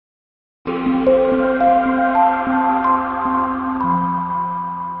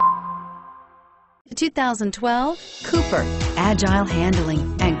2012 Cooper. Agile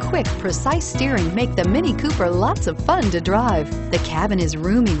handling and quick, precise steering make the Mini Cooper lots of fun to drive. The cabin is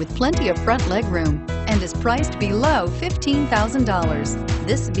roomy with plenty of front legroom and is priced below $15,000.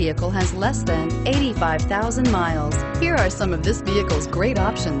 This vehicle has less than 85,000 miles. Here are some of this vehicle's great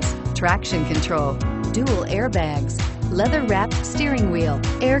options: traction control, dual airbags, leather-wrapped steering wheel,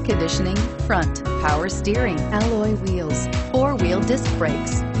 air conditioning, front, power steering, alloy wheels, four-wheel disc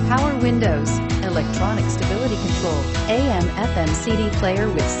brakes, power windows, electronic stability control, AM/FM CD player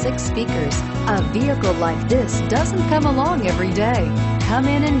with 6 speakers. A vehicle like this doesn't come along every day. Come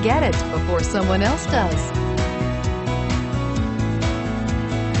in and get it before someone else does.